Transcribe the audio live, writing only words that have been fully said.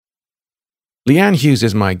Leanne Hughes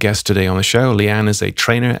is my guest today on the show. Leanne is a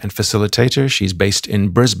trainer and facilitator. She's based in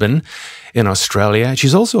Brisbane in Australia.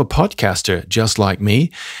 She's also a podcaster, just like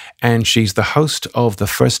me, and she's the host of the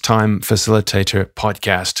First Time Facilitator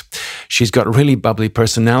podcast. She's got a really bubbly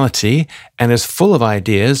personality and is full of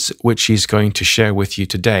ideas, which she's going to share with you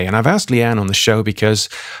today. And I've asked Leanne on the show because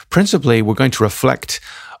principally we're going to reflect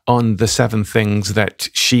on the 7 things that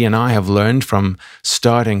she and I have learned from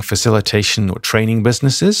starting facilitation or training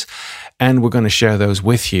businesses, and we're going to share those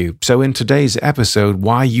with you. So in today's episode,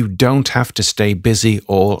 why you don't have to stay busy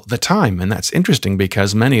all the time. And that's interesting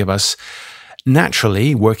because many of us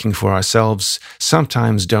naturally working for ourselves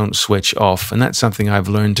sometimes don't switch off, and that's something I've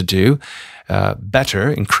learned to do better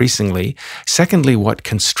increasingly. Secondly, what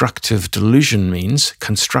constructive delusion means.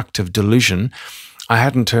 Constructive delusion. I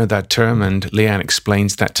hadn't heard that term, and Leanne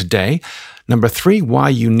explains that today. Number 3, why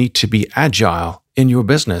you need to be agile in your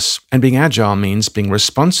business. And being agile means being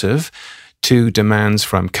responsive to demands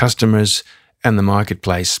from customers and the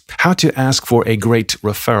marketplace. How to ask for a great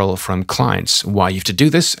referral from clients. Why you have to do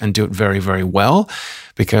this and do it very, very well.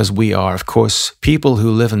 Because we are, of course, people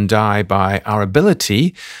who live and die by our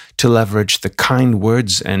ability to leverage the kind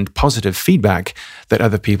words and positive feedback that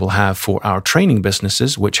other people have for our training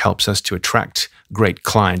businesses, which helps us to attract great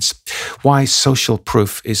clients. Why social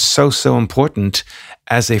proof is so important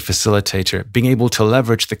as a facilitator. Being able to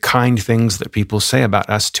leverage the kind things that people say about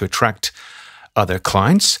us to attract other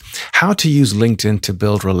clients. How to use LinkedIn to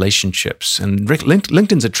build relationships. And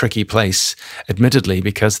LinkedIn's a tricky place, admittedly,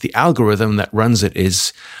 because the algorithm that runs it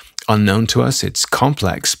is unknown to us. It's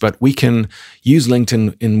complex, but we can use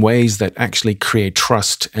LinkedIn in ways that actually create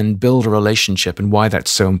trust and build a relationship, and why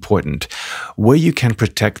that's so important. Where you can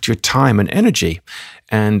protect your time and energy.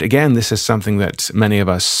 And again, this is something that many of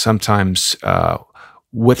us sometimes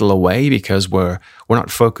whittle away because we're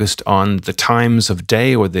not focused on the times of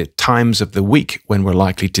day or the times of the week when we're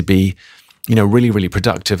likely to be, really, really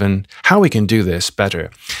productive, and how we can do this better.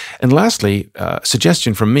 And lastly,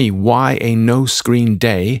 suggestion from me, why a no-screen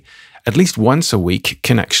day at least once a week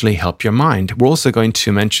can actually help your mind. We're also going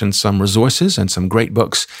to mention some resources and some great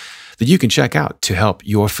books that you can check out to help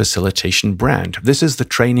your facilitation brand. This is the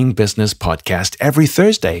Training Business Podcast every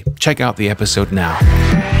Thursday. Check out the episode now.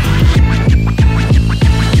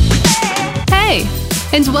 Hey,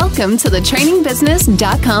 and welcome to the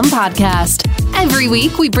trainingbusiness.com podcast. Every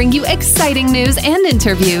week, we bring you exciting news and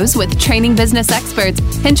interviews with training business experts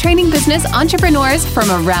and training business entrepreneurs from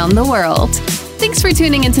around the world. Thanks for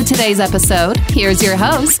tuning into today's episode. Here's your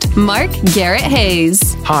host, Mark Garrett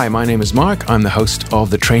Hayes. Hi, my name is Mark. I'm the host of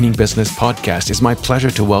the Training Business Podcast. It's my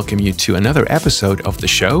pleasure to welcome you to another episode of the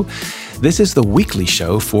show. This is the weekly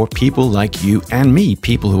show for people like you and me,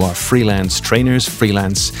 people who are freelance trainers,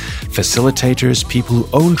 freelance facilitators, people who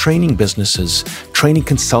own training businesses, training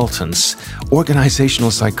consultants,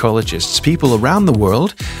 organizational psychologists, people around the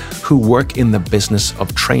world who work in the business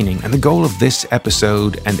of training. And the goal of this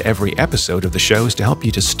episode and every episode of the show is to help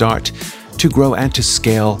you to start, to grow, and to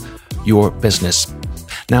scale your business.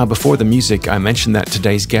 Now, before the music, I mentioned that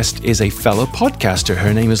today's guest is a fellow podcaster.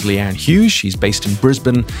 Her name is Leanne Hughes. She's based in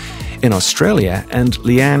Brisbane in Australia. And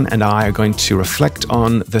Leanne and I are going to reflect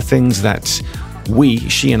on the things that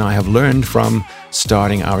she and I have learned from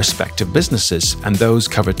starting our respective businesses. And those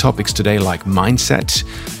cover topics today like mindset,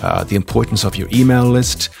 the importance of your email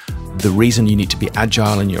list, the reason you need to be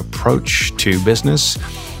agile in your approach to business,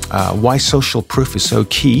 why social proof is so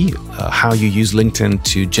key, how you use LinkedIn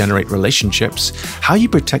to generate relationships, how you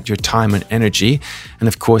protect your time and energy, and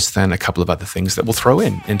of course, then a couple of other things that we'll throw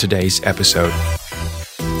in today's episode.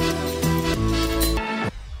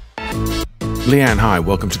 Leanne, hi,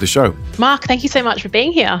 welcome to the show. Mark, thank you so much for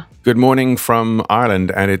being here. Good morning from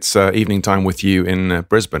Ireland, and it's evening time with you in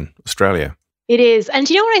Brisbane, Australia. It is. And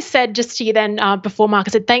do you know what I said just to you then before, Mark?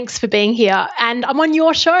 I said, thanks for being here. And I'm on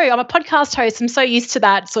your show. I'm a podcast host. I'm so used to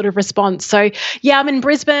that sort of response. So yeah, I'm in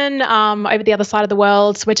Brisbane, over the other side of the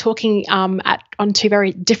world. So we're talking on 2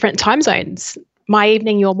 very different time zones. My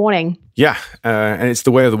evening, your morning. Yeah, and it's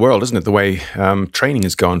the way of the world, isn't it? The way training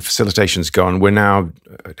has gone, facilitation's gone. We're now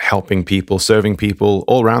helping people, serving people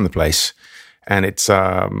all around the place. And it's,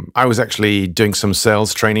 I was actually doing some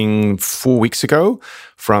sales training 4 weeks ago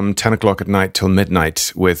from 10 o'clock at night till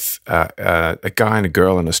midnight with a guy and a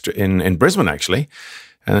girl in Brisbane, actually.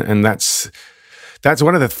 And that's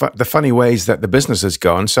one of the funny ways that the business has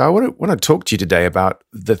gone. So I want to talk to you today about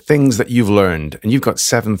the things that you've learned. And you've got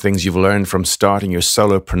 7 things you've learned from starting your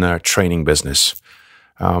solopreneur training business.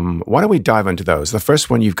 Why don't we dive into those? The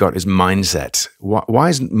first one you've got is mindset. Why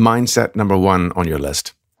is mindset number 1 on your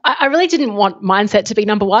list? I really didn't want mindset to be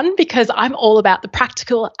number one because I'm all about the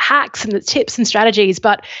practical hacks and the tips and strategies.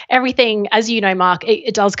 But everything, as you know, Mark,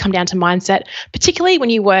 it does come down to mindset, particularly when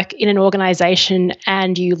you work in an organization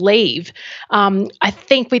and you leave. I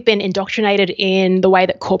think we've been indoctrinated in the way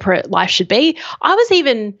that corporate life should be. I was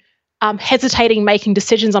even hesitating making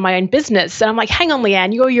decisions on my own business. And I'm like, hang on,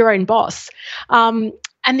 Leanne, you're your own boss. And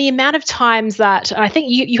the amount of times that, and I think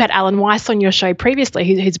you had Alan Weiss on your show previously,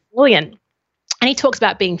 who's brilliant. And he talks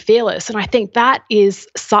about being fearless. And I think that is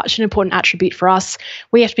such an important attribute for us.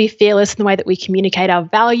 We have to be fearless in the way that we communicate our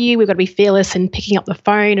value. We've got to be fearless in picking up the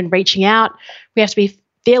phone and reaching out. We have to be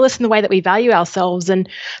fearless in the way that we value ourselves. And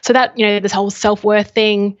so that, this whole self-worth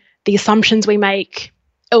thing, the assumptions we make,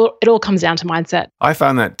 it all comes down to mindset. I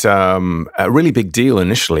found that a really big deal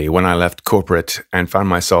initially when I left corporate and found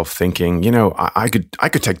myself thinking, I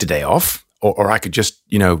could take the day off. Or I could just,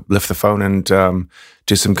 lift the phone and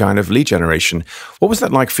do some kind of lead generation. What was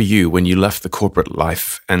that like for you when you left the corporate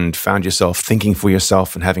life and found yourself thinking for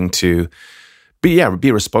yourself and having to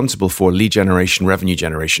be responsible for lead generation, revenue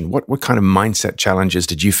generation? What kind of mindset challenges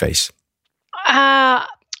did you face?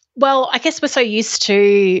 Well, I guess we're so used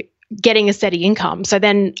to getting a steady income. So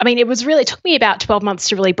then, it took me about 12 months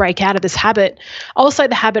to really break out of this habit. Also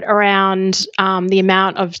the habit around the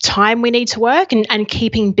amount of time we need to work and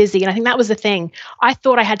keeping busy. And I think that was the thing. I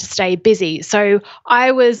thought I had to stay busy. So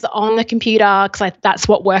I was on the computer because that's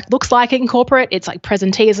what work looks like in corporate. It's like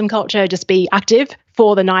presenteeism culture, just be active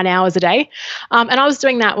for the 9 hours a day. And I was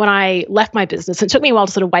doing that when I left my business. It took me a while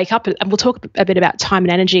to sort of wake up, and we'll talk a bit about time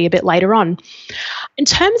and energy a bit later on. In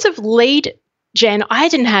terms of lead Jen, I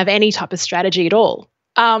didn't have any type of strategy at all.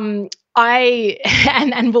 Again,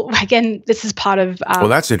 this is part of. Well,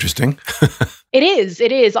 that's interesting. It is.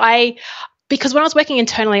 Because when I was working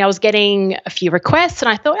internally, I was getting a few requests, and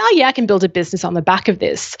I thought, I can build a business on the back of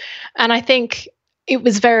this. And I think it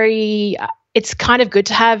was it's kind of good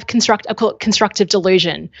to have I call it constructive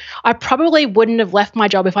delusion. I probably wouldn't have left my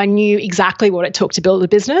job if I knew exactly what it took to build a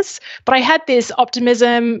business, but I had this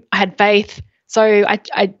optimism, I had faith. So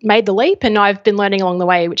I made the leap, and I've been learning along the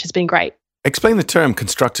way, which has been great. Explain the term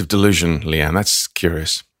constructive delusion, Leanne. That's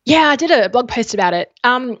curious. Yeah, I did a blog post about it.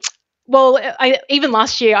 Even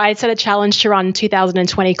last year, I set a challenge to run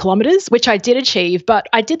 2,020 kilometers, which I did achieve, but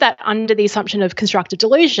I did that under the assumption of constructive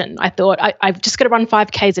delusion. I thought I've just got to run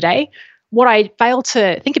 5Ks a day. What I failed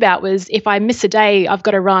to think about was if I miss a day, I've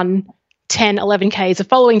got to run 10, 11Ks the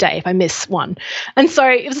following day if I miss one. And so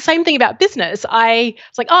it was the same thing about business. I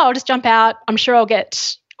was like, I'll just jump out. I'm sure I've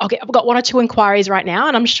got 1 or 2 inquiries right now.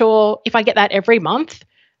 And I'm sure if I get that every month,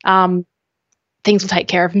 things will take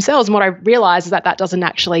care of themselves. And what I realized is that doesn't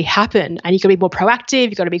actually happen. And you've got to be more proactive.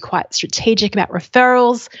 You've got to be quite strategic about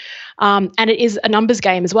referrals. And it is a numbers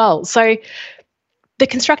game as well. So the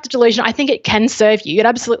constructive delusion, I think it can serve you. It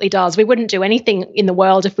absolutely does. We wouldn't do anything in the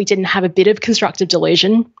world if we didn't have a bit of constructive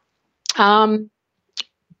delusion.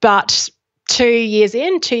 But 2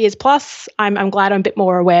 years plus, I'm glad I'm a bit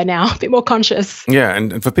more aware now, a bit more conscious. Yeah,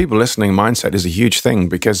 and for people listening, mindset is a huge thing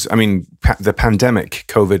because, the pandemic,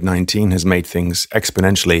 COVID-19, has made things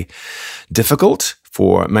exponentially difficult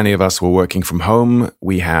for many of us who are working from home.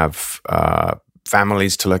 We have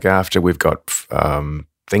families to look after. We've got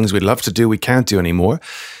things we'd love to do we can't do anymore.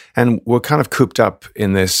 And we're kind of cooped up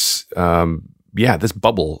in this, this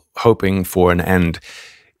bubble, hoping for an end.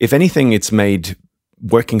 If anything, it's made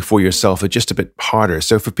working for yourself just a bit harder.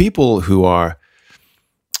 So for people who are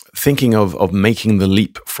thinking of making the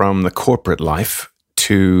leap from the corporate life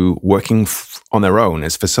to working on their own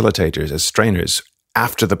as facilitators, as trainers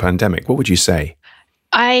after the pandemic, what would you say?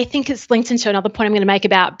 I think it's linked into another point I'm going to make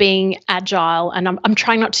about being agile, and I'm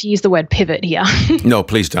trying not to use the word pivot here. No,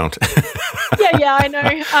 please don't. Yeah, I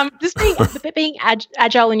know. Just being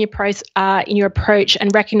agile in your approach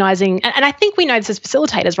and recognizing, and I think we know this as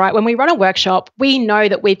facilitators, right? When we run a workshop, we know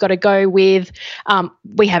that we've got to go with,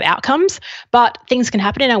 we have outcomes, but things can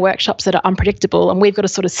happen in our workshops that are unpredictable, and we've got to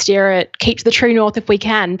sort of steer it, keep to the true north if we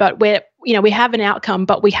can, but we have an outcome,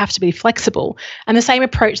 but we have to be flexible. And the same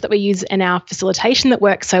approach that we use in our facilitation that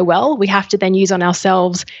works so well, we have to then use on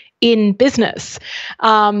ourselves in business.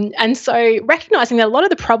 And so recognizing that a lot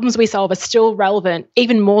of the problems we solve are still relevant,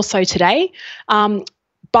 even more so today.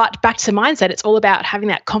 But back to mindset, it's all about having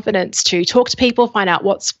that confidence to talk to people, find out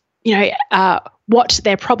what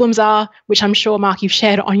their problems are, which I'm sure, Mark, you've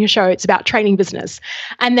shared on your show. It's about training business.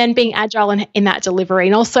 And then being agile in that delivery,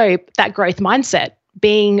 and also that growth mindset,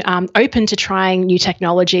 being open to trying new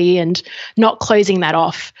technology and not closing that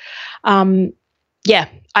off.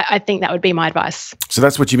 I think that would be my advice. So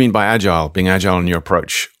that's what you mean by agile, being agile in your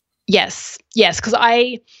approach? Yes, because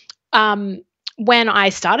when I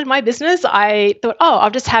started my business, I thought, I'll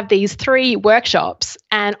just have these 3 workshops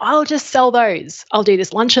and I'll just sell those. I'll do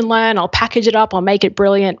this lunch and learn. I'll package it up. I'll make it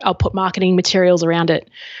brilliant. I'll put marketing materials around it.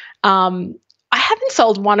 I haven't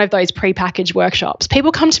sold one of those prepackaged workshops.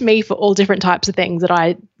 People come to me for all different types of things that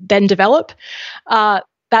I then develop.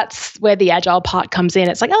 That's where the agile part comes in.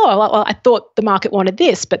 It's like, well, I thought the market wanted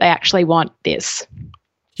this, but they actually want this.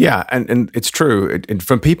 Yeah, and it's true. And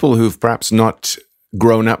from people who've perhaps not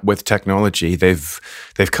grown up with technology, they've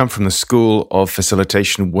come from the school of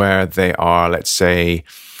facilitation where they are, let's say,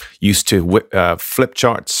 used to flip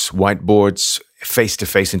charts, whiteboards,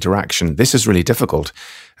 face-to-face interaction. This is really difficult.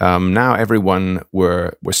 Now everyone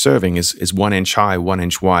we're serving is 1 inch high, 1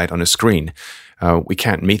 inch wide on a screen. We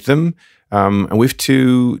can't meet them, and we have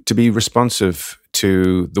to be responsive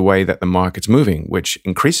to the way that the market's moving, which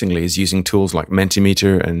increasingly is using tools like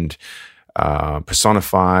Mentimeter and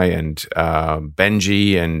Personify and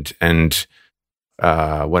Benji and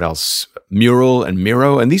what else? Mural and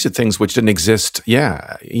Miro. And these are things which didn't exist,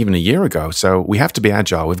 even a year ago. So we have to be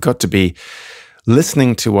agile. We've got to be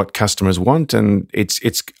listening to what customers want. And it's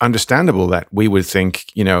understandable that we would think,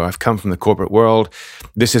 I've come from the corporate world.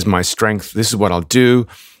 This is my strength. This is what I'll do.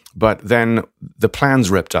 But then the plan's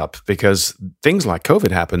ripped up because things like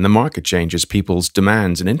COVID happen. The market changes. People's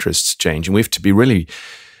demands and interests change. And we have to be really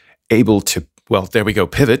able to, there we go,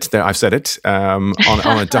 pivot. There, I've said it, on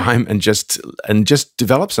a dime and just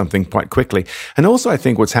develop something quite quickly. And also, I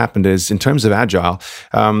think what's happened is, in terms of agile,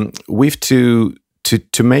 we've to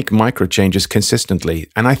make micro changes consistently.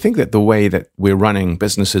 And I think that the way that we're running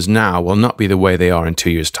businesses now will not be the way they are in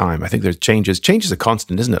 2 years' time. I think there's changes. Change is a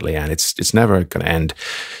constant, isn't it, Leanne? It's never going to end.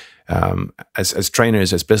 As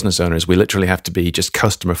trainers, as business owners, we literally have to be just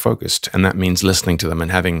customer focused, and that means listening to them and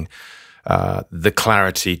having the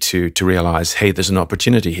clarity to realize, hey, there's an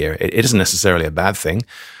opportunity here. It isn't necessarily a bad thing.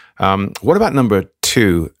 What about number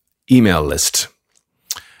 2, email list?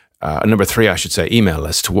 Number 3, I should say, email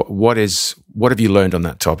list. What have you learned on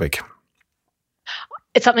that topic?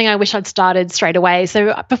 It's something I wish I'd started straight away.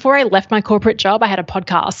 So before I left my corporate job, I had a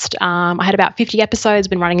podcast. I had about 50 episodes,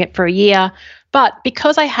 been running it for a year. But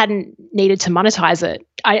because I hadn't needed to monetize it,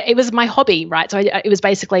 it was my hobby, right? So it was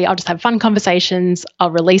basically, I'll just have fun conversations,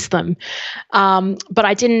 I'll release them. But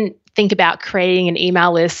I didn't think about creating an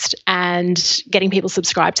email list and getting people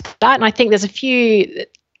subscribed to that. And I think there's a few,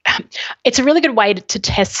 it's a really good way to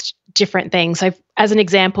test different things. So as an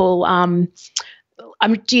example,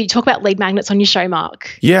 do you talk about lead magnets on your show,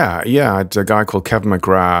 Mark? Yeah. I had a guy called Kevin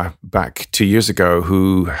McGrath back 2 years ago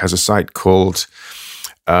who has a site called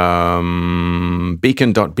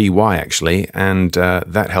beacon.by actually, and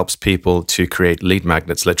that helps people to create lead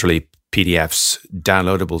magnets, literally PDFs,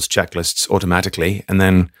 downloadables, checklists automatically, and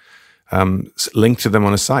then link to them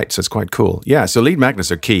on a site. So it's quite cool. Yeah, so lead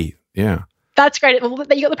magnets are key. Yeah. That's great. Well,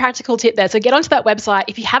 you got the practical tip there. So get onto that website.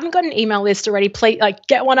 If you haven't got an email list already, please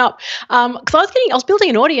get one up. Because I was building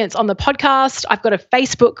an audience on the podcast. I've got a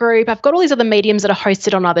Facebook group. I've got all these other mediums that are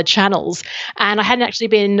hosted on other channels, and I hadn't actually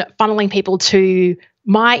been funneling people to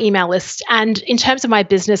my email list. And in terms of my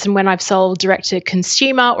business and when I've sold direct to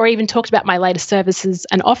consumer or even talked about my latest services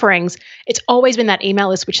and offerings, it's always been that email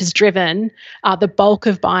list which has driven the bulk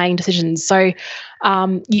of buying decisions. So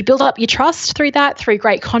you build up your trust through that, through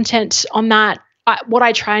great content on that. What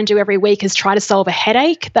I try and do every week is try to solve a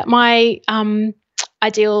headache that my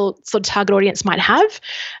ideal sort of target audience might have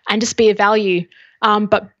and just be of value,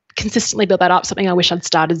 but consistently build that up, something I wish I'd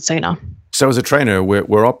started sooner. So as a trainer,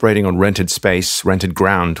 we're operating on rented space, rented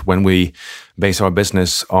ground when we base our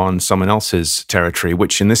business on someone else's territory,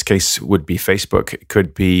 which in this case would be Facebook. It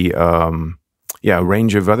could be a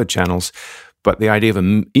range of other channels. But the idea of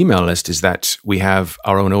an email list is that we have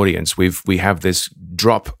our own audience. We have this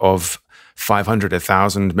drop of 500,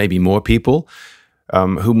 1,000, maybe more people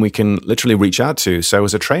whom we can literally reach out to. So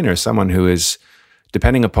as a trainer, someone who is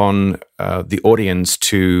depending upon the audience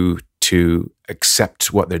to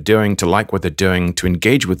accept what they're doing, to like what they're doing, to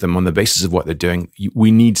engage with them on the basis of what they're doing,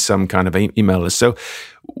 we need some kind of email list. So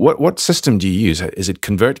what system do you use? Is it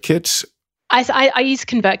ConvertKit? I use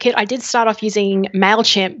ConvertKit. I did start off using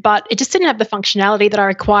MailChimp, but it just didn't have the functionality that I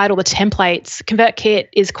required or the templates. ConvertKit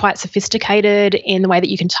is quite sophisticated in the way that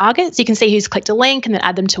you can target. So you can see who's clicked a link and then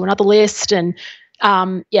add them to another list. And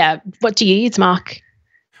what do you use, Mark?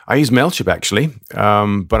 I use MailChimp actually,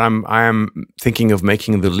 but I am thinking of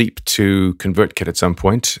making the leap to ConvertKit at some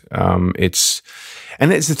point. It's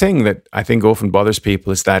the thing that I think often bothers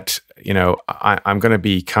people is that, I'm going to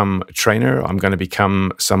become a trainer. I'm going to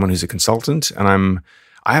become someone who's a consultant, and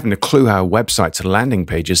I haven't a clue how websites and landing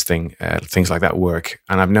pages things like that work,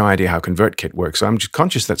 and I have no idea how ConvertKit works. So I'm just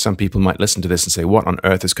conscious that some people might listen to this and say, what on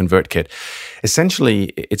earth is ConvertKit?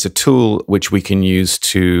 Essentially, it's a tool which we can use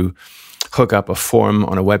to hook up a form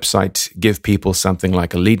on a website, give people something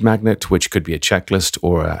like a lead magnet, which could be a checklist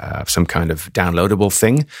or some kind of downloadable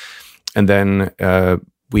thing. And then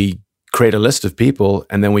we create a list of people,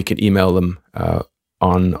 and then we can email them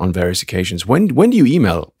on various occasions. When do you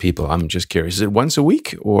email people? I'm just curious. Is it once a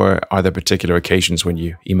week, or are there particular occasions when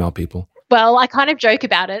you email people? Well, I kind of joke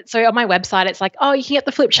about it. So on my website, it's like, oh, you can get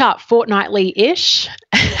the flip chart fortnightly-ish,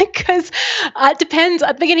 because it depends.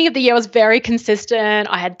 At the beginning of the year, I was very consistent.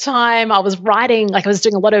 I had time. I was writing, I was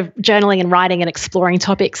doing a lot of journaling and writing and exploring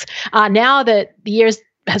topics. Now that the year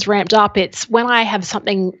has ramped up, it's when I have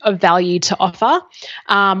something of value to offer,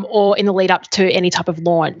 or in the lead up to any type of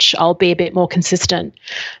launch, I'll be a bit more consistent.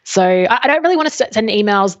 So I don't really want to send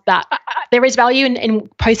emails that there is value in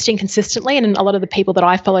posting consistently, and a lot of the people that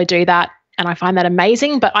I follow do that, and I find that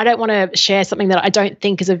amazing, but I don't want to share something that I don't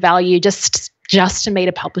think is of value just to meet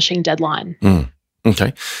a publishing deadline.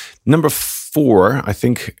 Okay. Number 4, I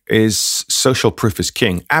think, is social proof is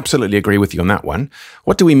king. Absolutely agree with you on that one.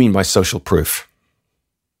 What do we mean by social proof?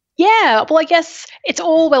 Yeah, well, I guess it's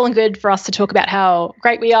all well and good for us to talk about how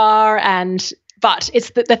great we are, but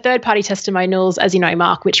it's the third-party testimonials, as you know,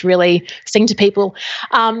 Mark, which really sting to people.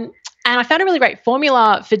 And I found a really great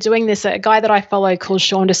formula for doing this. A guy that I follow called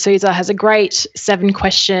Sean D'Souza has a great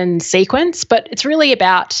 7-question sequence, but it's really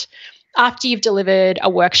about after you've delivered a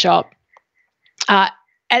workshop,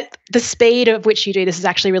 at the speed of which you do this is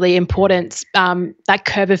actually really important. That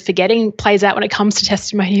curve of forgetting plays out when it comes to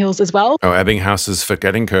testimonials as well. Oh, Ebbinghaus's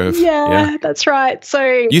forgetting curve. Yeah, that's right.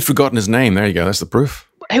 So you'd forgotten his name. There you go. That's the proof.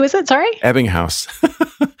 Who is it? Sorry? Ebbinghaus.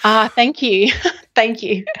 Thank you. Thank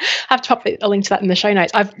you. I have to pop a link to that in the show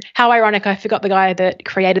notes. How ironic, I forgot the guy that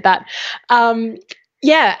created that.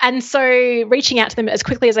 Yeah, and so reaching out to them as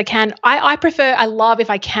quickly as I can. I love if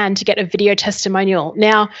I can to get a video testimonial.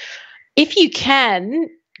 Now, if you can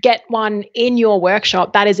get one in your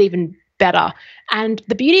workshop, that is even better. And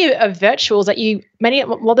the beauty of virtual is that a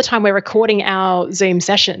lot of the time we're recording our Zoom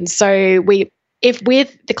sessions. So if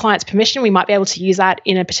with the client's permission, we might be able to use that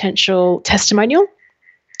in a potential testimonial.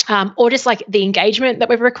 Or just like the engagement that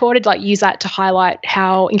we've recorded, like use that to highlight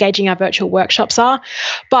how engaging our virtual workshops are.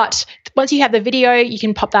 But once you have the video, you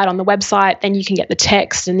can pop that on the website, then you can get the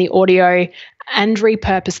text and the audio and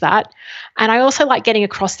repurpose that. And I also like getting a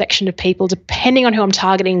cross-section of people depending on who I'm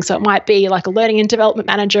targeting. So it might be like a learning and development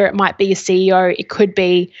manager, it might be a CEO, it could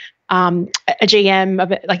be a GM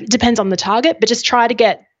of it, like it depends on the target, but just try to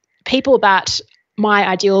get people that my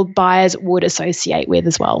ideal buyers would associate with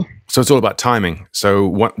as well. So it's all about timing. So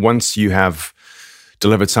once you have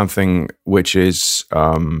delivered something which is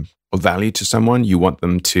of value to someone, you want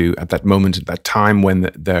them to, at that moment, at that time when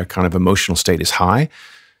their kind of emotional state is high,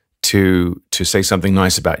 to say something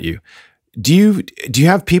nice about you. Do you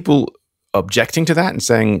have people objecting to that and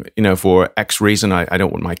saying, for X reason, I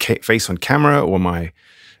don't want my face on camera, or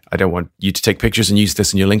I don't want you to take pictures and use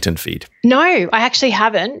this in your LinkedIn feed? No, I actually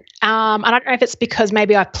haven't. I don't know if it's because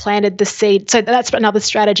maybe I've planted the seed. So that's another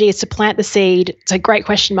strategy, is to plant the seed. It's a great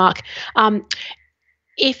question, Mark.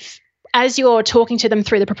 If as you're talking to them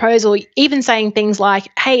through the proposal, even saying things like,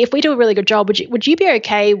 hey, if we do a really good job, would you be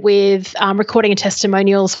okay with recording a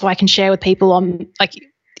testimonial so I can share with people on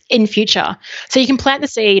in future? So you can plant the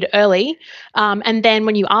seed early, and then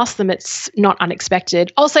when you ask them, it's not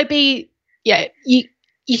unexpected. Also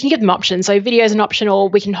you can give them options. So video is an option, or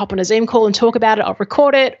we can hop on a Zoom call and talk about it. I'll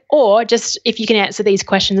record it. Or just if you can answer these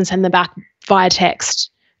questions and send them back via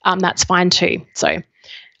text, that's fine too. So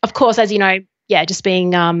of course, as you know, just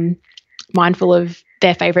being mindful of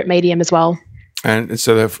their favorite medium as well. And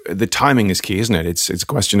so the timing is key, isn't it? It's a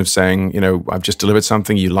question of saying, I've just delivered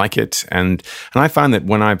something, you like it. And I find that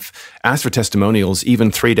when I've asked for testimonials,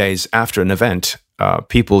 even 3 days after an event,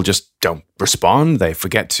 people just don't respond, they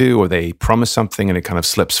forget to, or they promise something and it kind of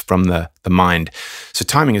slips from the mind. So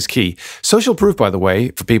timing is key. Social proof, by the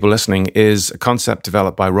way, for people listening, is a concept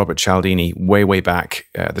developed by Robert Cialdini way back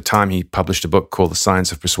at the time he published a book called The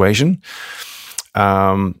Science of Persuasion.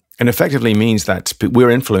 And effectively means that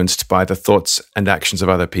we're influenced by the thoughts and actions of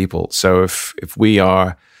other people. So if we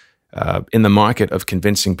are in the market of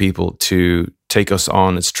convincing people to take us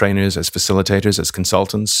on as trainers, as facilitators, as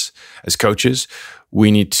consultants, as coaches,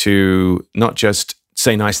 we need to not just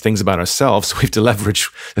say nice things about ourselves, we have to leverage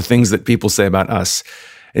the things that people say about us.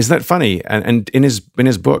 Isn't that funny? And in his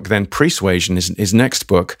book, then, Persuasion, his next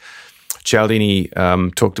book, Cialdini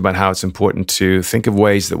talked about how it's important to think of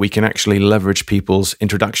ways that we can actually leverage people's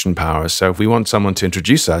introduction power. So if we want someone to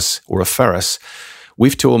introduce us or refer us,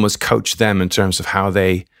 we've to almost coach them in terms of how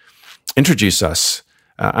they introduce us.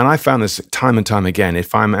 And I found this time and time again.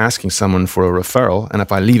 If I'm asking someone for a referral, and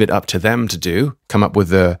if I leave it up to them to come up with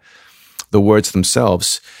the words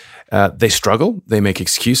themselves, they struggle, they make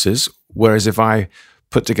excuses. Whereas if I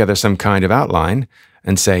put together some kind of outline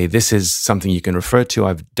and say, this is something you can refer to,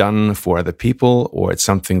 I've done for other people, or it's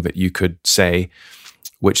something that you could say,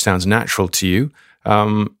 which sounds natural to you,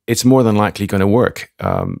 it's more than likely going to work.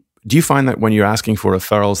 Do you find that when you're asking for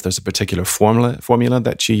referrals, there's a particular formula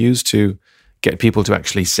that you use to get people to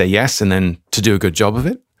actually say yes and then to do a good job of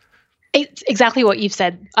it? It's exactly what you've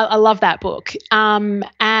said. I love that book. And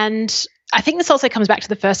I think this also comes back to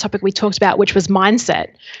the first topic we talked about, which was mindset.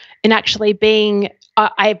 In actually being,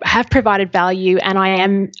 I have provided value,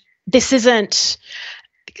 and there's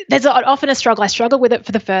often a struggle. I struggled with it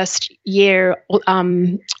for the first year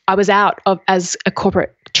I was out as a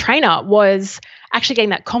corporate trainer, was actually getting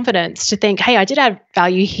that confidence to think, hey, I did add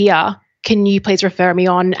value here. Can you please refer me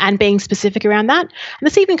on, and being specific around that? And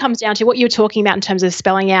this even comes down to what you were talking about in terms of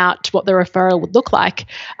spelling out what the referral would look like.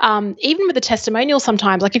 Even with a testimonial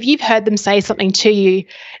sometimes, like if you've heard them say something to you,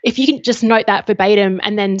 if you can just note that verbatim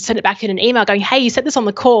and then send it back in an email going, hey, you said this on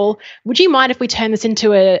the call. Would you mind if we turn this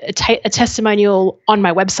into a testimonial on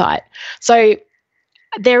my website? So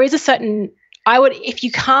there is a certain, if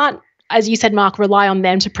you can't, as you said, Mark, rely on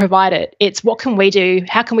them to provide it. It's what can we do?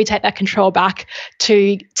 How can we take that control back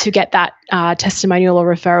to get that testimonial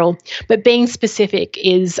or referral? But being specific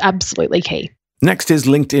is absolutely key. Next is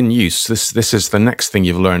LinkedIn use. This is the next thing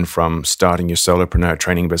you've learned from starting your solopreneur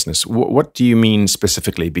training business. What do you mean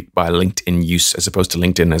specifically by LinkedIn use as opposed to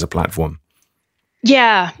LinkedIn as a platform?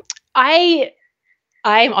 Yeah, I'm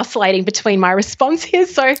oscillating between my response here.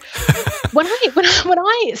 So when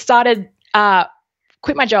I started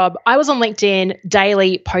quit my job, I was on LinkedIn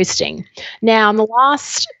daily posting. Now, in the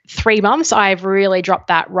last 3 months, I've really dropped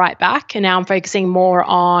that right back, and now I'm focusing more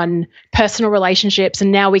on personal relationships,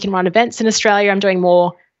 and now we can run events in Australia. I'm doing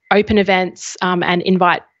more open events and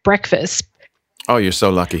invite breakfast. Oh, you're so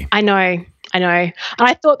lucky. I know. And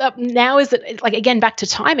I thought that now is, like, again, back to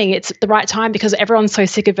timing. It's the right time because everyone's so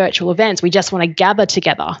sick of virtual events. We just want to gather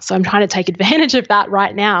together. So I'm trying to take advantage of that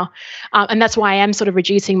right now. And that's why I am sort of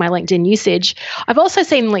reducing my LinkedIn usage. I've also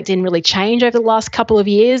seen LinkedIn really change over the last couple of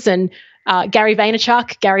years. And Gary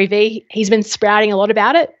Vaynerchuk, Gary V, he's been sprouting a lot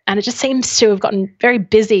about it. And it just seems to have gotten very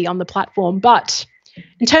busy on the platform. But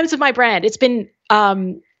in terms of my brand,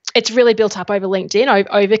 it's really built up over LinkedIn,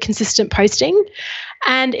 over consistent posting.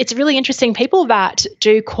 And it's really interesting. People that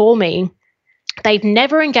do call me, they've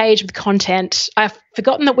never engaged with content. I've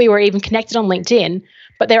forgotten that we were even connected on LinkedIn,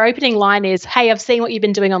 but their opening line is, hey, I've seen what you've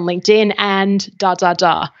been doing on LinkedIn and da, da,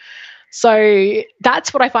 da. So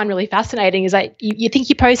that's what I find really fascinating is that you think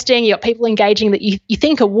you're posting, you got people engaging that you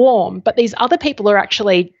think are warm, but these other people are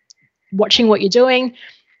actually watching what you're doing.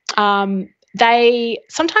 They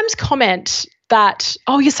sometimes comment that,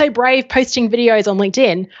 oh, you're so brave posting videos on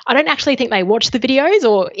LinkedIn. I don't actually think they watch the videos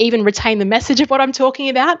or even retain the message of what I'm talking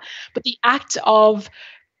about. But the act of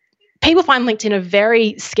people find LinkedIn a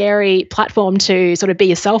very scary platform to sort of be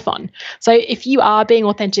yourself on. So if you are being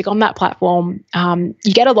authentic on that platform,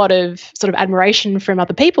 you get a lot of sort of admiration from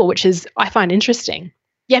other people, which is, I find interesting.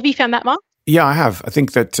 Yeah, have you found that, Mark? Yeah, I have. I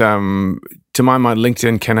think that to my mind,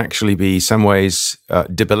 LinkedIn can actually be some ways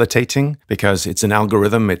debilitating because it's an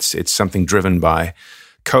algorithm. It's something driven by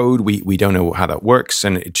code. We don't know how that works,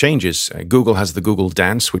 and it changes. Google has the Google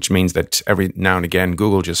Dance, which means that every now and again,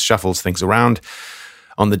 Google just shuffles things around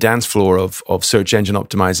on the dance floor of search engine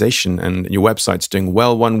optimization, and your website's doing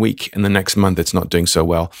well one week, and the next month it's not doing so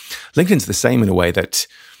well. LinkedIn's the same in a way that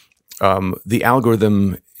the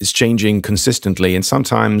algorithm is changing consistently, and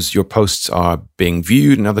sometimes your posts are being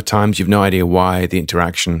viewed, and other times you've no idea why the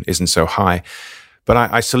interaction isn't so high. But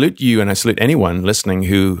I salute you, and I salute anyone listening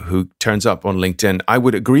who turns up on LinkedIn. I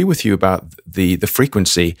would agree with you about the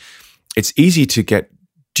frequency. It's easy to get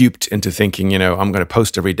duped into thinking, I'm going to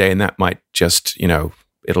post every day, and that might just,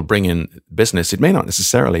 it'll bring in business. It may not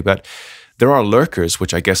necessarily, but there are lurkers,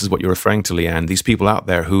 which I guess is what you're referring to, Leanne. These people out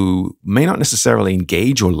there who may not necessarily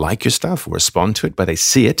engage or like your stuff or respond to it, but they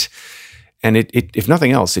see it. And it if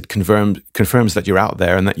nothing else, it confirms that you're out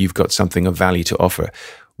there and that you've got something of value to offer.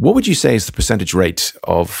 What would you say is the percentage rate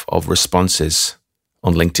of responses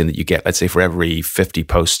on LinkedIn that you get, let's say, for every 50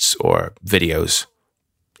 posts or videos?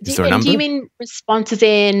 Is there a number? Do you mean responses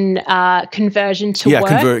in conversion to work?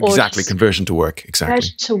 Yeah, exactly. Conversion to work. Exactly.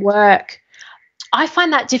 Conversion to work. I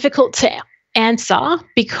find that difficult to answer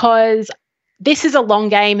because this is a long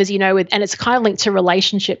game, as you know, and it's kind of linked to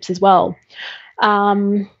relationships as well.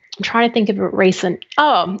 I'm trying to think of a recent.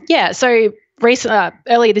 Oh, yeah. So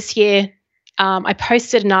earlier this year, I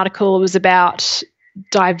posted an article. It was about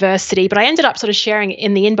diversity, but I ended up sort of sharing it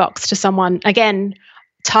in the inbox to someone, again,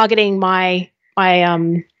 targeting my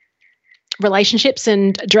relationships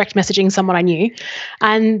and direct messaging someone I knew.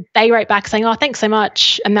 And they wrote back saying, oh, thanks so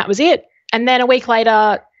much. And that was it. And then a week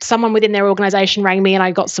later, someone within their organization rang me and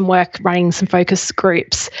I got some work running some focus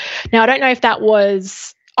groups. Now, I don't know if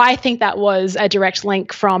I think that was a direct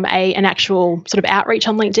link from an actual sort of outreach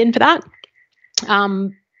on LinkedIn for that.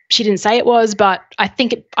 She didn't say it was, but I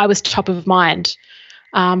think I was top of mind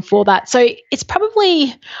for that. So it's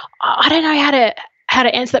probably, I don't know how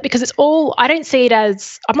to answer that, because it's all, I don't see it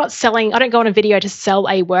as, I don't go on a video to sell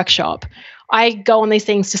a workshop. I go on these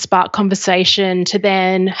things to spark conversation, to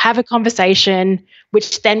then have a conversation,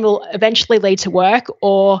 which then will eventually lead to work,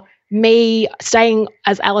 or me staying,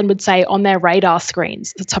 as Alan would say, on their radar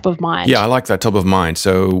screens, the top of mind. Yeah, I like that, top of mind.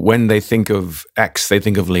 So when they think of X, they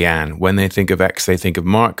think of Leanne. When they think of X, they think of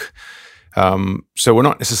Mark. So we're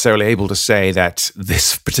not necessarily able to say that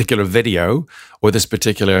this particular video or this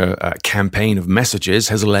particular campaign of messages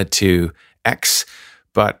has led to X,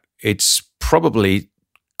 but it's probably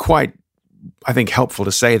quite, I think, helpful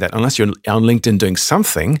to say that unless you're on LinkedIn doing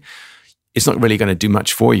something, it's not really going to do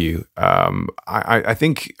much for you. I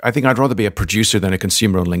think I'd rather be a producer than a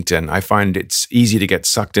consumer on LinkedIn. I find it's easy to get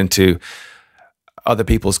sucked into other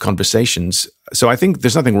people's conversations. So I think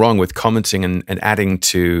there's nothing wrong with commenting and adding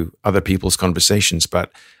to other people's conversations,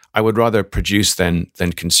 but I would rather produce than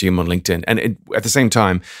consume on LinkedIn. And at the same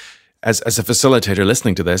time, as a facilitator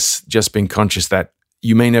listening to this, just being conscious that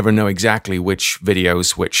you may never know exactly which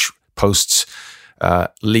videos, which posts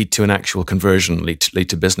lead to an actual conversion, lead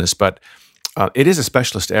to business. But it is a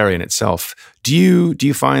specialist area in itself. Do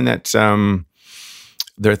you find that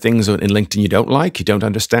there are things in LinkedIn you don't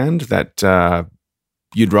understand, that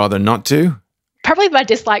you'd rather not do? Probably my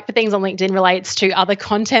dislike for things on LinkedIn relates to other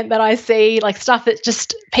content that I see, like stuff that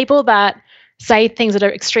just people that say things that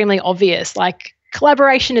are extremely obvious, like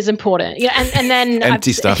collaboration is important, and then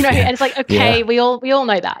empty stuff, and it's like, okay, we all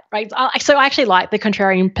know that, right? So I actually like the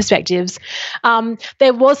contrarian perspectives.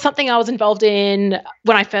 There was something I was involved in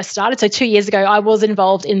when I first started. So 2 years ago, I was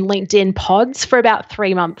involved in LinkedIn pods for about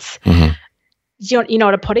 3 months. Mm-hmm. You know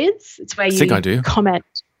what a pod is? It's where I do. Comment.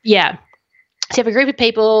 Yeah. So you have a group of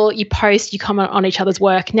people, you post, you comment on each other's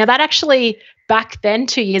work. Now that actually, back then,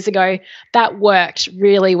 2 years ago, that worked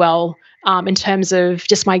really well in terms of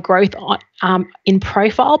just my growth in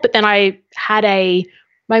profile. But then I had a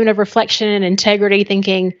moment of reflection and integrity,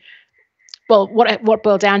 thinking, well, what it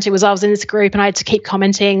boiled down to was I was in this group and I had to keep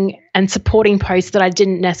commenting and supporting posts that I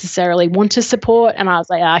didn't necessarily want to support. And I was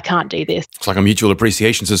like, I can't do this. It's like a mutual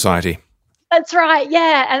appreciation society. That's right,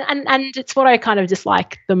 yeah, and it's what I kind of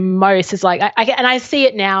dislike the most is like I see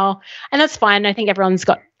it now, and that's fine. I think everyone's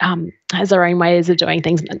got has their own ways of doing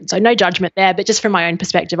things, so no judgment there. But just from my own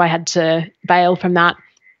perspective, I had to bail from that.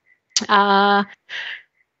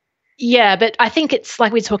 Yeah, but I think it's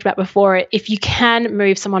like we talked about before. If you can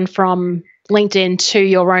move someone from LinkedIn to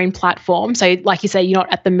your own platform, so like you say, you're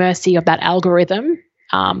not at the mercy of that algorithm,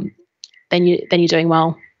 then you're doing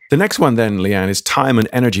well. The next one then, Leanne, is time and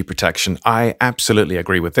energy protection. I absolutely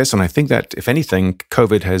agree with this. And I think that, if anything,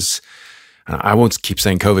 COVID has, I won't keep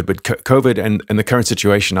saying COVID, but COVID and the current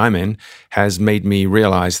situation I'm in has made me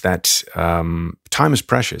realize that time is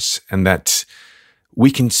precious and that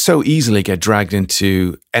we can so easily get dragged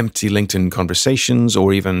into empty LinkedIn conversations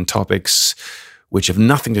or even topics which have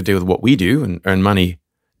nothing to do with what we do and earn money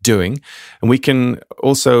doing. And we can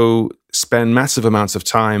also spend massive amounts of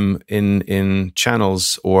time in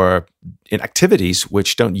channels or in activities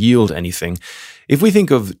which don't yield anything. If we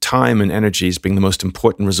think of time and energy as being the most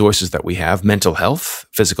important resources that we have, mental health,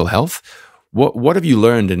 physical health, what have you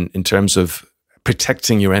learned in terms of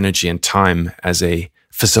protecting your energy and time as a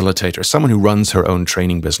facilitator, someone who runs her own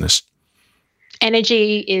training business?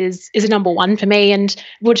 Energy is a number one for me. And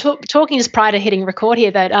we're talking just prior to hitting record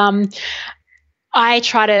here that I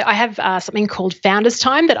have something called Founders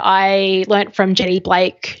Time that I learnt from Jenny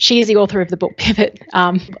Blake. She is the author of the book Pivot.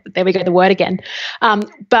 There we go, the word again.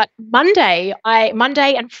 But Monday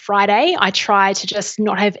and Friday, I try to just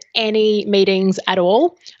not have any meetings at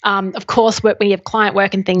all. Of course, when you have client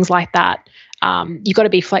work and things like that, you've got to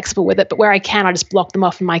be flexible with it. But where I can, I just block them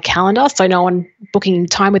off in my calendar so no one booking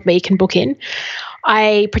time with me can book in.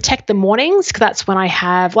 I protect the mornings because that's when I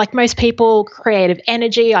have, like most people, creative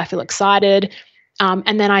energy. I feel excited.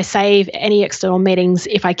 And then I save any external meetings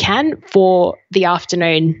if I can for the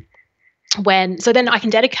afternoon. So then I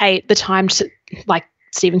can dedicate the time to, like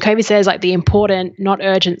Stephen Covey says, like the important, not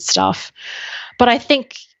urgent stuff. But I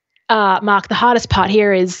think, Mark, the hardest part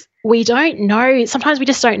here is we don't know. Sometimes we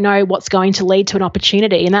just don't know what's going to lead to an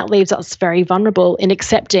opportunity, and that leaves us very vulnerable in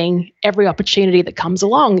accepting every opportunity that comes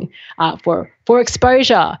along for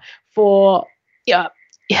exposure, for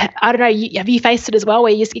I don't know. Have you faced it as well,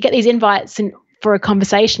 where you get these invites for a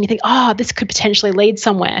conversation, you think, oh, this could potentially lead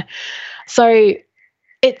somewhere. So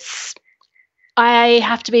I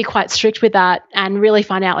have to be quite strict with that and really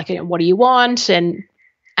find out, like, what do you want, and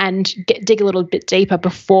dig a little bit deeper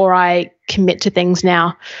before I commit to things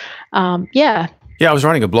now. Yeah, I was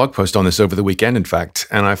writing a blog post on this over the weekend, in fact,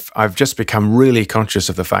 and I've just become really conscious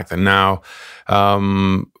of the fact that now,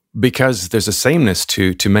 because there's a sameness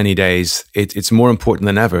to many days, it's more important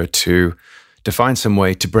than ever to find some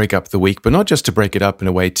way to break up the week, but not just to break it up in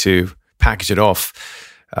a way to package it off,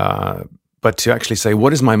 but to actually say,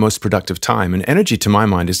 what is my most productive time? And energy, to my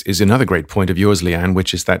mind, is another great point of yours, Leanne,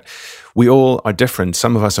 which is that we all are different.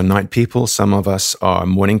 Some of us are night people. Some of us are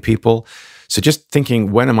morning people. So just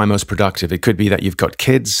thinking, when am I most productive? It could be that you've got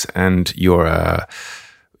kids and you're a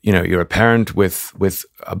parent with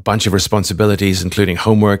a bunch of responsibilities, including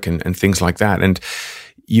homework and things like that. And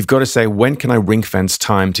you've got to say, when can I ring fence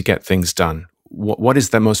time to get things done? What is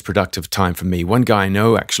the most productive time for me? One guy I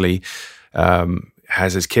know actually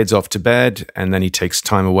has his kids off to bed, and then he takes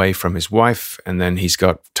time away from his wife, and then he's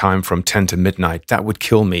got time from 10 to midnight. That would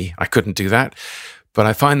kill me. I couldn't do that. But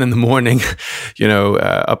I find in the morning,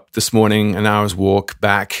 up this morning, an hour's walk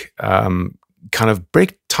back, kind of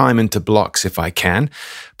break time into blocks if I can,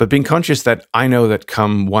 but being conscious that I know that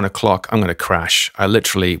come 1 o'clock, I'm going to crash. I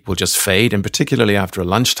literally will just fade, and particularly after a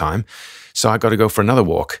lunchtime. So I got to go for another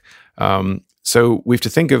walk. So we have to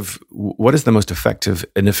think of what is the most effective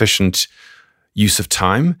and efficient use of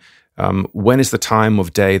time. When is the time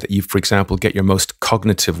of day that you, for example, get your most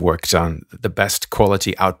cognitive work done? The best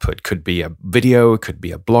quality output could be a video, it could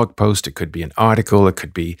be a blog post, it could be an article, it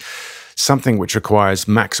could be something which requires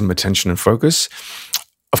maximum attention and focus.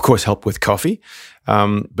 Of course, help with coffee.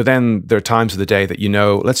 But then there are times of the day that,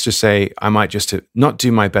 let's just say I might just not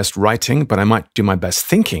do my best writing, but I might do my best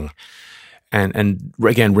thinking. And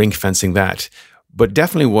again, ring fencing that. But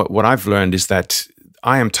definitely what I've learned is that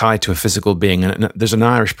I am tied to a physical being. And there's an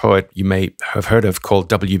Irish poet you may have heard of called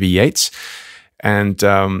W.B. Yeats. And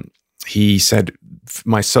he said,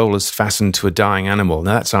 my soul is fastened to a dying animal.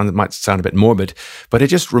 Now that might sound a bit morbid, but it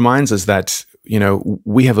just reminds us that,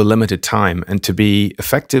 we have a limited time, and to be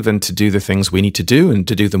effective and to do the things we need to do and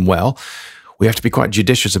to do them well, we have to be quite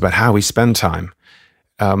judicious about how we spend time.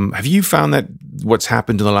 Have you found that what's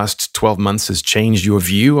happened in the last 12 months has changed your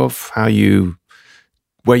view of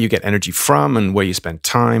where you get energy from and where you spend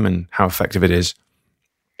time and how effective it is?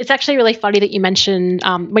 It's actually really funny that you mentioned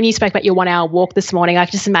when you spoke about your 1 hour walk this morning. I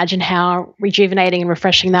can just imagine how rejuvenating and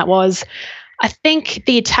refreshing that was. I think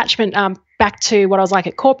the attachment back to what I was like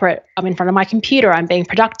at corporate, I'm in front of my computer, I'm being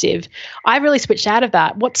productive. I've really switched out of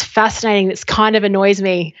that. What's fascinating, that's kind of annoys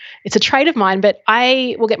me, it's a trait of mine, but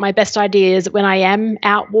I will get my best ideas when I am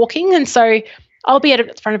out walking. And so I'll be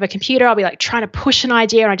at front of a computer, I'll be like trying to push an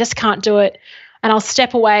idea and I just can't do it. And I'll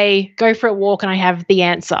step away, go for a walk, and I have the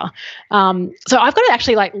answer. So I've got to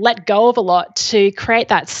actually let go of a lot to create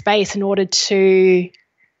that space in order to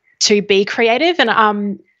be creative.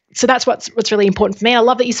 And so that's what's really important for me. I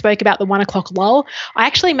love that you spoke about the 1 o'clock lull. I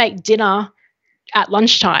actually make dinner at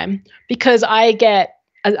lunchtime because I get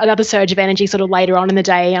another surge of energy sort of later on in the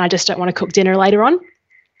day, and I just don't want to cook dinner later on.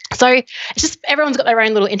 So it's just everyone's got their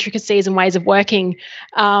own little intricacies and ways of working.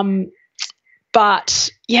 But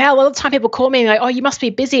yeah, a lot of the time people call me and they're like, oh, you must be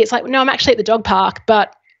busy. It's like, no, I'm actually at the dog park,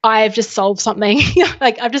 but I've just solved something.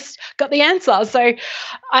 I've just got the answer. So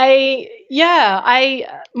my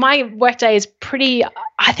workday is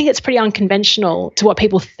I think it's pretty unconventional to what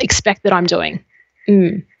people expect that I'm doing.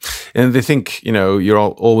 Mm. And they think, you're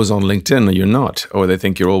always on LinkedIn or you're not, or they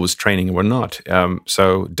think you're always training and we're not.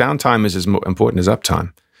 So downtime is as important as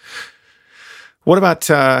uptime. What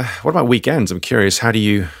about weekends? I'm curious, how do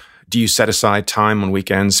you set aside time on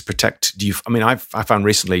weekends? I found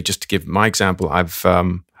recently, just to give my example,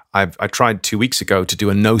 I tried 2 weeks ago to do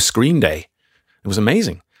a no screen day. It was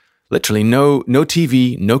amazing. Literally no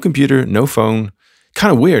TV, no computer, no phone.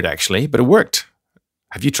 Kind of weird actually, but it worked.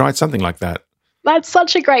 Have you tried something like that? That's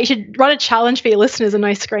such a great, you should run a challenge for your listeners, a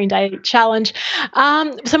no screen day challenge.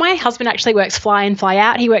 So my husband actually works fly in, fly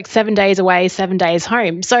out. He works 7 days away, 7 days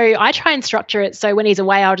home. So I try and structure it so when he's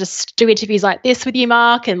away, I'll just do interviews like this with you,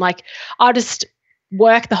 Mark, and I'll just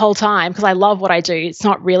work the whole time because I love what I do. It's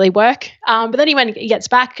not really work. But then when he gets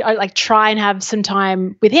back, I try and have some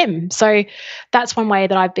time with him. So that's one way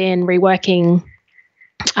that I've been reworking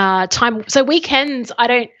time. So weekends, I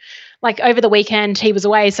don't like over the weekend, he was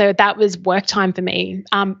away. So that was work time for me.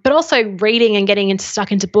 But also reading and getting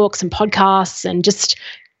stuck into books and podcasts and just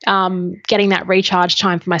getting that recharge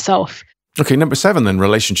time for myself. Okay, number 7 then,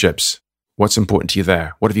 relationships. What's important to you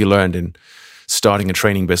there? What have you learned in starting a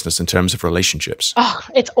training business in terms of relationships? Oh,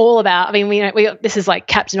 it's all about, I mean, this is like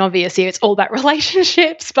Captain Obvious here. It's all about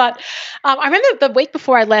relationships. But I remember the week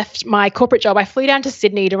before I left my corporate job, I flew down to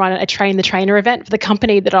Sydney to run a Train the Trainer event for the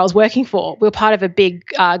company that I was working for. We were part of a big,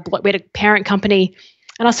 we had a parent company,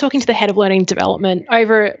 and I was talking to the head of learning development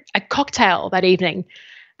over a cocktail that evening.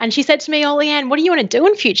 And she said to me, "Oh, Leanne, what do you want to do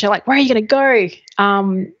in future? Like, where are you going to go?"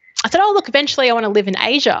 I said, "Oh, look, eventually I want to live in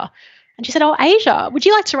Asia." And she said, "Oh, Asia, would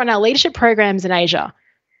you like to run our leadership programs in Asia?"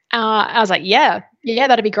 I was like, yeah,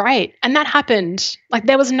 that'd be great. And that happened. Like,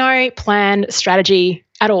 there was no plan, strategy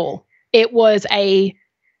at all. It was a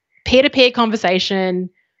peer-to-peer conversation.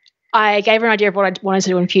 I gave her an idea of what I wanted to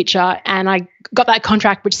do in future, and I got that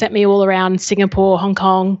contract, which sent me all around Singapore, Hong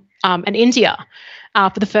Kong, and India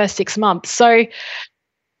for the first 6 months. So,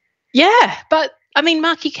 yeah, but I mean,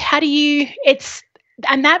 Mark,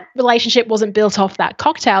 and that relationship wasn't built off that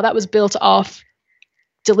cocktail. That was built off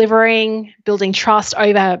delivering, building trust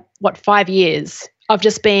over 5 years of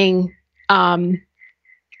just being,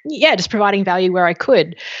 just providing value where I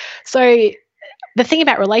could. So the thing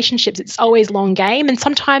about relationships, it's always long game. And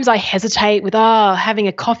sometimes I hesitate with, having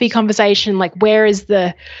a coffee conversation, like where is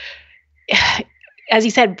as you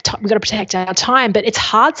said, we've got to protect our time, but it's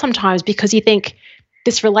hard sometimes because you think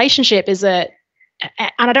this relationship is and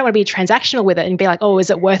I don't want to be transactional with it and be like, oh,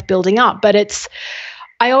 is it worth building up? But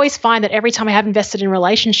I always find that every time I have invested in a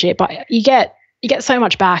relationship, you get so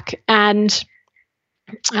much back. And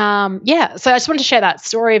so I just wanted to share that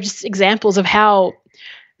story of just examples of how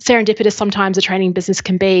serendipitous sometimes a training business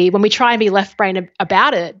can be when we try and be left brain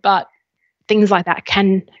about it, but things like that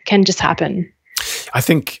can just happen. I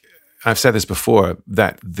think I've said this before,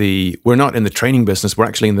 that we're not in the training business, we're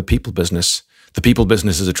actually in the people business. The people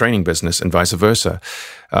business is a training business and vice versa.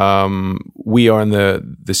 We are in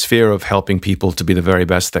the sphere of helping people to be the very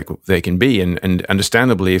best that they can be. And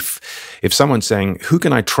understandably, if someone's saying, who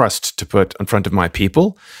can I trust to put in front of my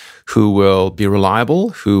people, who will be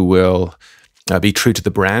reliable, who will be true to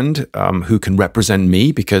the brand, who can represent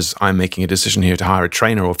me because I'm making a decision here to hire a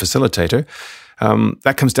trainer or facilitator,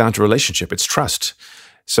 that comes down to relationship. It's trust.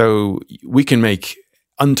 So we can make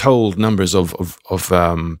untold numbers of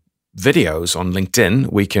videos on LinkedIn.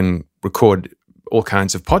 We can record all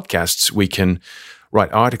kinds of podcasts. We can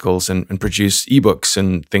write articles and produce ebooks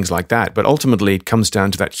and things like that. But ultimately, it comes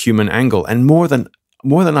down to that human angle. And more than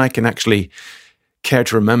I can actually care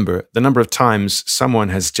to remember, the number of times someone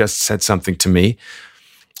has just said something to me,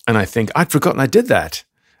 and I think, I'd forgotten I did that.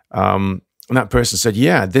 And that person said,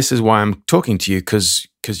 yeah, this is why I'm talking to you, because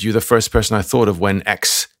you're the first person I thought of when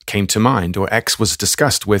X came to mind, or X was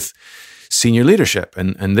discussed with senior leadership,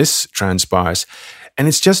 and this transpires. And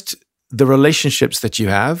it's just the relationships that you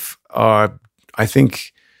have are, I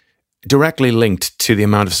think, directly linked to the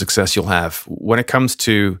amount of success you'll have. When it comes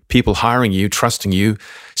to people hiring you, trusting you,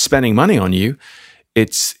 spending money on you,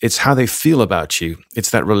 it's how they feel about you.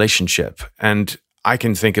 It's that relationship. And I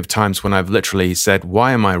can think of times when I've literally said,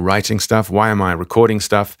 why am I writing stuff? Why am I recording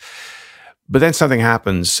stuff? But then something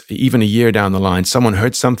happens, even a year down the line, someone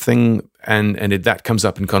heard something and that comes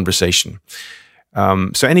up in conversation.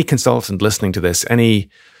 So any consultant listening to this, any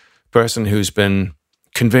person who's been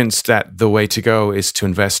convinced that the way to go is to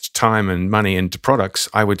invest time and money into products,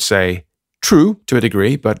 I would say, true to a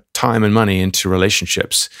degree, but time and money into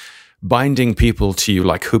relationships, binding people to you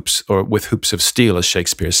like hoops, or with hoops of steel, as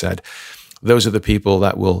Shakespeare said. Those are the people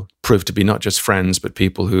that will prove to be not just friends, but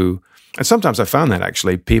people who, and sometimes I found that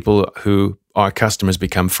actually, people who are customers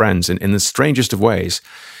become friends in the strangest of ways.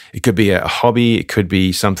 It could be a hobby, it could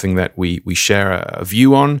be something that we share a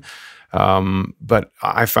view on. But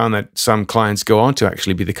I found that some clients go on to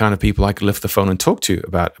actually be the kind of people I could lift the phone and talk to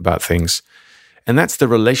about things. And that's the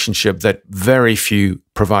relationship that very few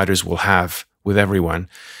providers will have with everyone.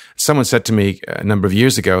 Someone said to me a number of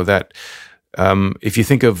years ago that if you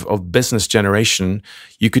think of business generation,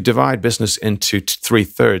 you could divide business into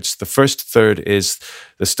 3/3. The first third is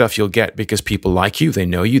the stuff you'll get because people like you, they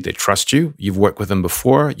know you, they trust you, you've worked with them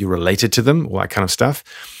before, you're related to them, all that kind of stuff.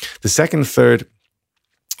 The second third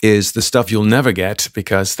is the stuff you'll never get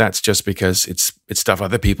because it's stuff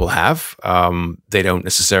other people have. They don't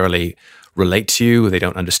necessarily relate to you, they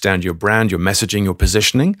don't understand your brand, your messaging, your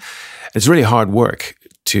positioning. It's really hard work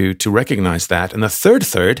to recognize that. And the third,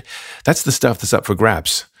 that's the stuff that's up for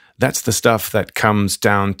grabs. That's the stuff that comes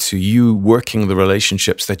down to you working the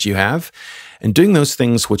relationships that you have and doing those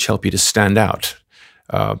things which help you to stand out.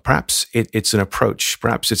 Perhaps it's an approach.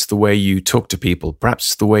 Perhaps it's the way you talk to people.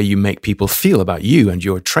 Perhaps the way you make people feel about you and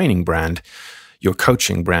your training brand, your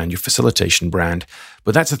coaching brand, your facilitation brand.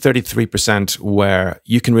 But that's the 33% where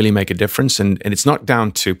you can really make a difference. And it's not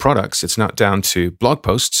down to products. It's not down to blog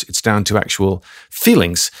posts. It's down to actual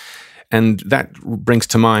feelings. And that brings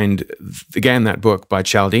to mind, again, that book by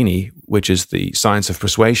Cialdini, which is The Science of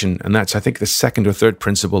Persuasion. And that's, I think, the second or third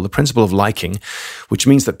principle, the principle of liking, which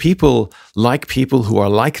means that people like people who are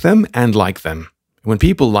like them and like them. When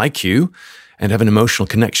people like you and have an emotional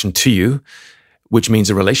connection to you, which means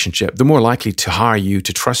a relationship, they're more likely to hire you,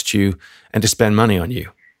 to trust you, and to spend money on you.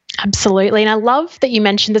 Absolutely. And I love that you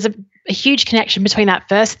mentioned there's a huge connection between that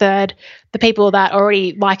first third, the people that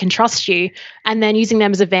already like and trust you, and then using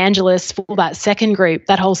them as evangelists for that second group,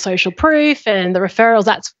 that whole social proof and the referrals.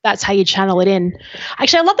 That's how you channel it in.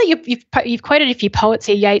 Actually, I love that you've quoted a few poets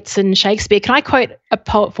here, Yeats and Shakespeare. Can I quote a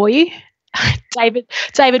poet for you?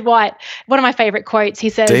 David White, one of my favorite quotes. He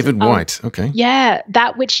says, David White, okay. Yeah,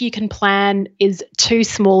 that which you can plan is too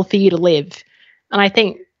small for you to live. And I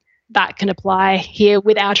think that can apply here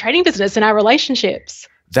with our training business and our relationships.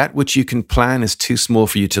 That which you can plan is too small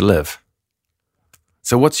for you to live.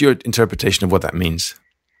 So what's your interpretation of what that means?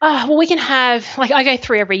 Well, we can have, like, I go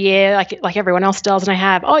through every year, like everyone else does, and I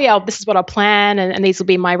have, this is what I'll plan, and these will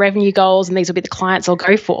be my revenue goals, and these will be the clients I'll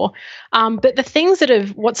go for. But the things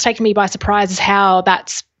what's taken me by surprise is how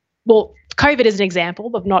COVID is an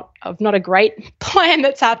example of not a great plan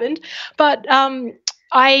that's happened. But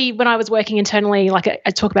when I was working internally, like I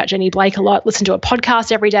talk about Jenny Blake a lot, listen to a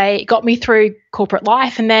podcast every day. It got me through corporate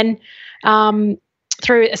life. And then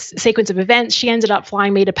through a sequence of events, she ended up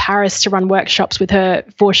flying me to Paris to run workshops with her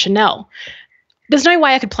for Chanel. There's no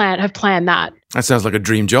way I could have planned that. That sounds like a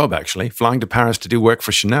dream job, actually, flying to Paris to do work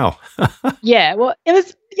for Chanel. Yeah, well, it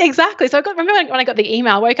was exactly. So remember when I got the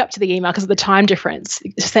email, I woke up to the email because of the time difference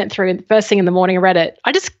sent through, and the first thing in the morning I read it.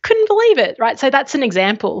 I just couldn't believe it, right? So that's an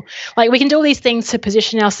example. Like, we can do all these things to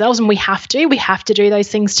position ourselves, and we have to do those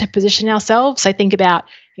things to position ourselves. So think about,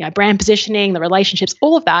 brand positioning, the relationships,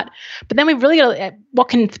 all of that. But then we've really got to,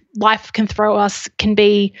 what life can throw us can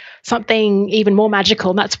be something even more magical.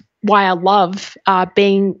 And that's why I love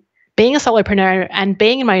being a solopreneur and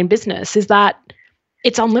being in my own business, is that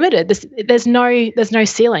it's unlimited. There's no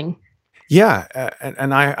ceiling. Yeah,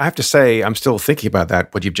 and I have to say, I'm still thinking about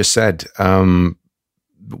that, what you've just said.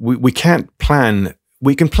 We can't plan.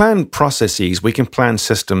 We can plan processes. We can plan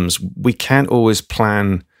systems. We can't always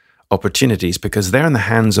plan opportunities because they're in the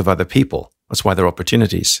hands of other people. That's why they're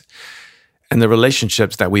opportunities. And the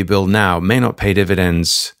relationships that we build now may not pay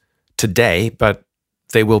dividends today, but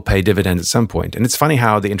they will pay dividends at some point. And it's funny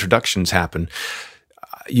how the introductions happen.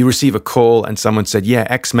 You receive a call and someone said, yeah,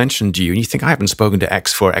 X mentioned you. And you think, I haven't spoken to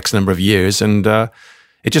X for X number of years. And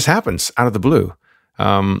it just happens out of the blue.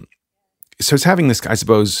 So it's having this, I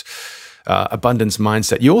suppose, abundance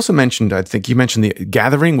mindset. You also mentioned, I think you mentioned the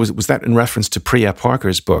gathering. Was that in reference to Priya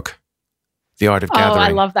Parker's book, The Art of Gathering? Oh, I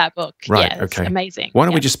love that book. Right, yeah, okay. It's amazing. Why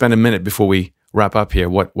don't we just spend a minute before we wrap up here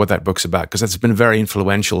what that book's about? Because that's been very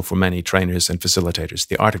influential for many trainers and facilitators.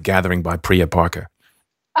 The Art of Gathering by Priya Parker.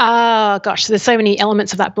 Oh, gosh, there's so many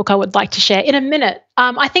elements of that book I would like to share in a minute.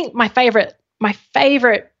 I think my favorite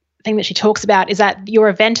thing that she talks about is that your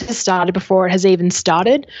event has started before it has even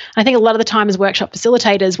started. I think a lot of the time as workshop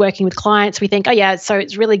facilitators working with clients, we think, so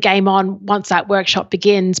it's really game on once that workshop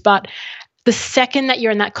begins. But the second that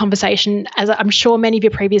you're in that conversation, as I'm sure many of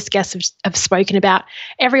your previous guests have spoken about,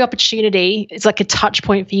 every opportunity is like a touch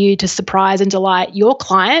point for you to surprise and delight your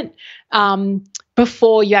client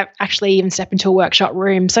before you actually even step into a workshop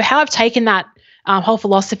room. So how I've taken that whole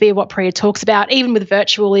philosophy of what Priya talks about, even with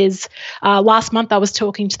virtual, is last month I was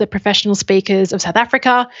talking to the professional speakers of South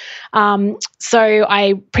Africa. So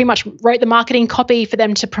I pretty much wrote the marketing copy for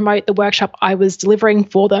them to promote the workshop I was delivering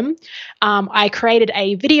for them. I created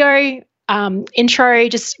a video intro,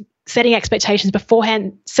 just setting expectations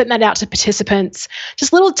beforehand, sent that out to participants,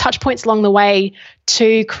 just little touch points along the way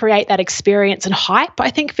to create that experience and hype, I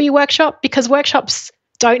think, for your workshop, because workshops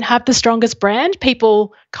don't have the strongest brand.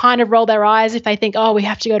 People kind of roll their eyes if they think, we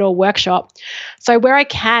have to go to a workshop. So where I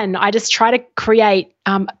can, I just try to create,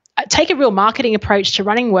 take a real marketing approach to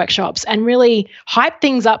running workshops and really hype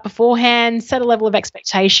things up beforehand, set a level of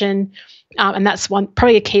expectation. And that's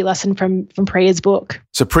probably a key lesson from Priya's book.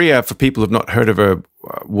 So Priya, for people who've not heard of her,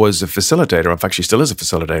 was a facilitator. In fact, she still is a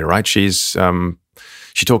facilitator, right?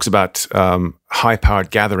 She talks about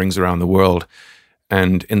high-powered gatherings around the world.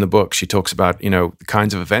 And in the book, she talks about, the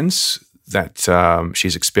kinds of events that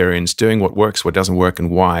she's experienced, doing what works, what doesn't work, and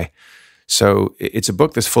why. So it's a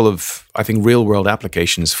book that's full of, I think, real-world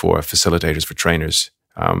applications for facilitators, for trainers.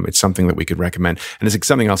 It's something that we could recommend. And it's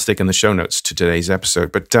something I'll stick in the show notes to today's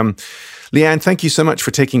episode. But Leanne, thank you so much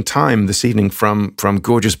for taking time this evening from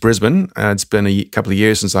gorgeous Brisbane. It's been a couple of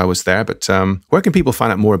years since I was there, but where can people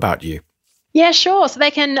find out more about you? Yeah, sure. So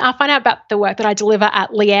they can find out about the work that I deliver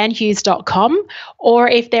at leannehughes.com, or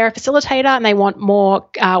if they're a facilitator and they want more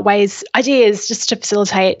ideas just to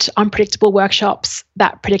facilitate unpredictable workshops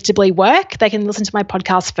that predictably work, they can listen to my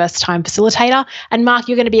podcast, First Time Facilitator. And Mark,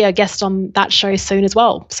 you're going to be a guest on that show soon as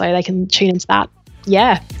well, so they can tune into that.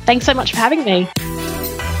 Yeah, thanks so much for having me.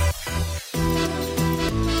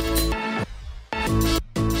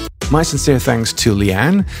 My sincere thanks to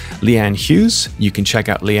Leanne Hughes. You can check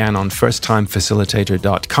out Leanne on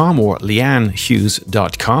firsttimefacilitator.com or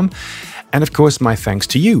leannehughes.com. And of course, my thanks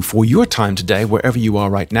to you for your time today, wherever you are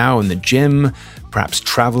right now, in the gym, perhaps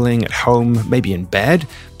traveling, at home, maybe in bed,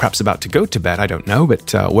 perhaps about to go to bed, I don't know.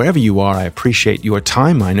 But wherever you are, I appreciate your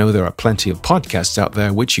time. I know there are plenty of podcasts out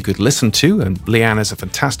there which you could listen to, and Leanne is a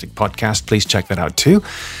fantastic podcast. Please check that out too.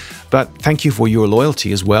 But thank you for your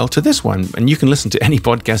loyalty as well to this one. And you can listen to any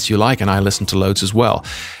podcast you like, and I listen to loads as well.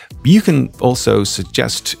 You can also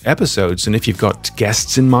suggest episodes, and if you've got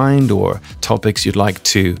guests in mind or topics you'd like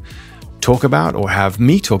to talk about or have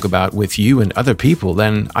me talk about with you and other people,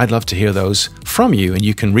 then I'd love to hear those from you. And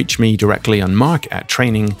you can reach me directly on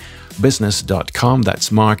mark@trainingbusiness.com.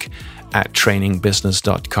 That's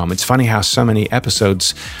mark@trainingbusiness.com. It's funny how so many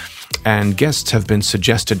episodes and guests have been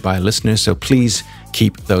suggested by listeners, so please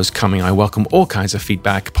keep those coming. I welcome all kinds of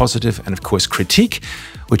feedback, positive and of course critique,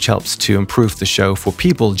 which helps to improve the show for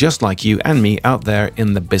people just like you and me out there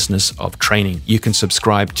in the business of training. You can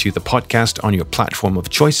subscribe to the podcast on your platform of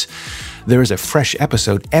choice. There is a fresh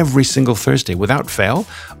episode every single Thursday without fail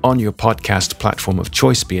on your podcast platform of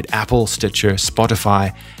choice, be it Apple, Stitcher,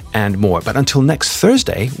 Spotify, and more. But until next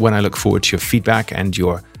Thursday, when I look forward to your feedback and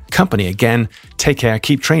your company again, take care,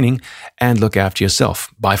 keep training, and look after yourself.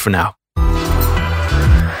 Bye for now.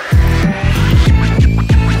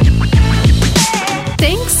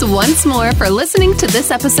 Thanks once more for listening to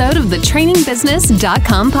this episode of the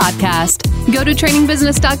trainingbusiness.com podcast. Go to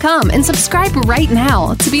trainingbusiness.com and subscribe right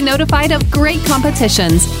now to be notified of great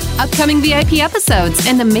competitions, upcoming VIP episodes,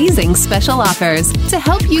 and amazing special offers to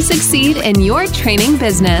help you succeed in your training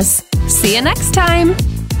business. See you next time.